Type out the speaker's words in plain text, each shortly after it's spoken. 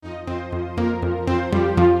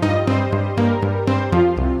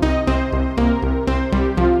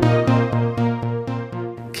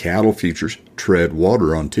Cattle futures tread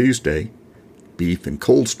water on Tuesday. Beef and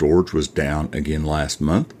cold storage was down again last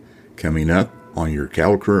month. Coming up on your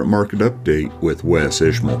cattle current market update with Wes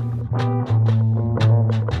Ishmael.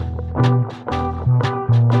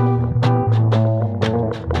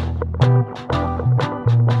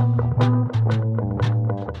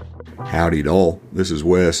 Howdy all, this is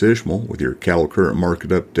Wes Ishmael with your cattle current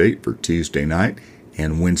market update for Tuesday night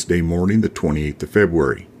and Wednesday morning, the 28th of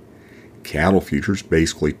February. Cattle futures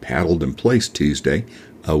basically paddled in place Tuesday,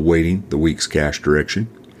 awaiting the week's cash direction.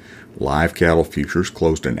 Live cattle futures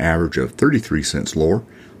closed an average of 33 cents lower,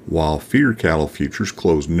 while feeder cattle futures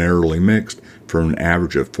closed narrowly mixed from an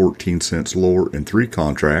average of 14 cents lower in 3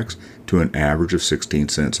 contracts to an average of 16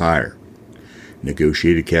 cents higher.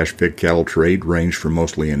 Negotiated cash-fed cattle trade ranged from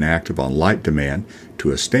mostly inactive on light demand to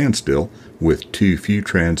a standstill, with too few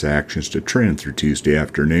transactions to trend through Tuesday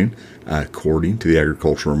afternoon, according to the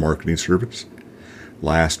Agricultural Marketing Service.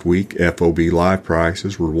 Last week, FOB live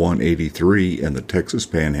prices were $183 in the Texas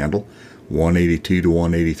Panhandle, $182 to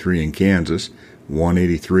 $183 in Kansas,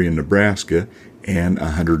 $183 in Nebraska, and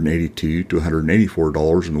 $182 to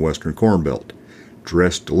 $184 in the Western Corn Belt.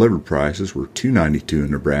 Dressed delivered prices were $292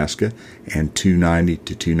 in Nebraska and $290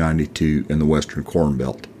 to $292 in the Western Corn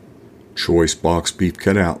Belt. Choice box beef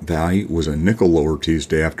cutout value was a nickel lower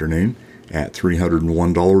Tuesday afternoon at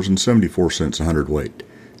 $301.74 a hundredweight.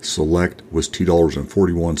 Select was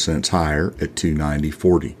 $2.41 higher at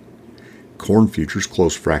 $290.40. Corn futures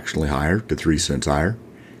closed fractionally higher to 3 cents higher.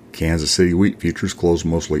 Kansas City wheat futures closed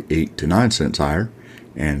mostly 8 to 9 cents higher.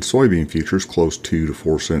 And soybean futures closed 2 to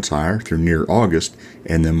 4 cents higher through near August,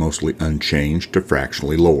 and then mostly unchanged to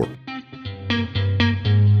fractionally lower.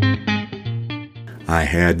 I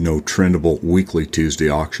had no trendable weekly Tuesday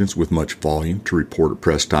auctions with much volume to report at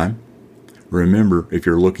press time. Remember, if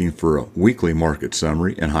you're looking for a weekly market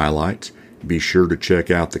summary and highlights, be sure to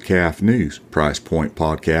check out the Calf News Price Point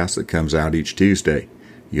podcast that comes out each Tuesday.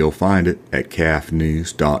 You'll find it at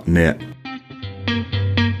calfnews.net.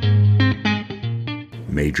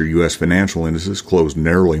 Major U.S. financial indices closed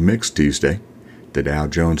narrowly mixed Tuesday. The Dow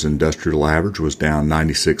Jones Industrial Average was down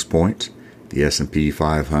 96 points, the S&P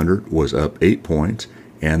 500 was up 8 points,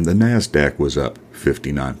 and the NASDAQ was up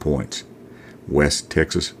 59 points. West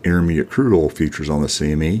Texas Intermediate crude oil futures on the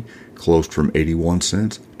CME closed from 81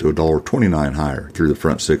 cents to $1.29 higher through the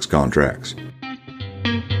front 6 contracts.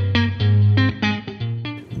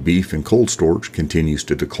 Beef and cold storage continues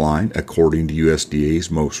to decline according to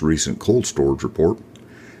USDA's most recent cold storage report.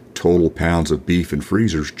 Total pounds of beef in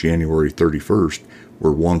freezers January 31st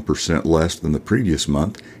were 1% less than the previous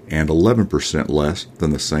month and 11% less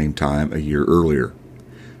than the same time a year earlier.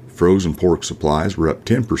 Frozen pork supplies were up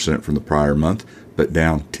 10% from the prior month, but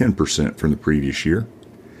down 10% from the previous year.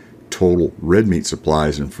 Total red meat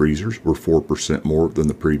supplies in freezers were 4% more than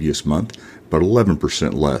the previous month, but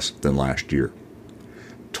 11% less than last year.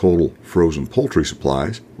 Total frozen poultry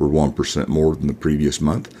supplies were 1% more than the previous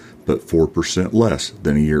month, but 4% less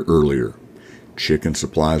than a year earlier. Chicken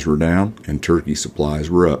supplies were down and turkey supplies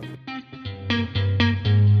were up.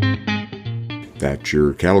 That's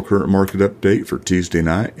your cattle current market update for Tuesday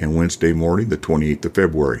night and Wednesday morning, the 28th of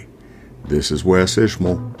February. This is Wes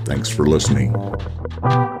Ishmael. Thanks for listening.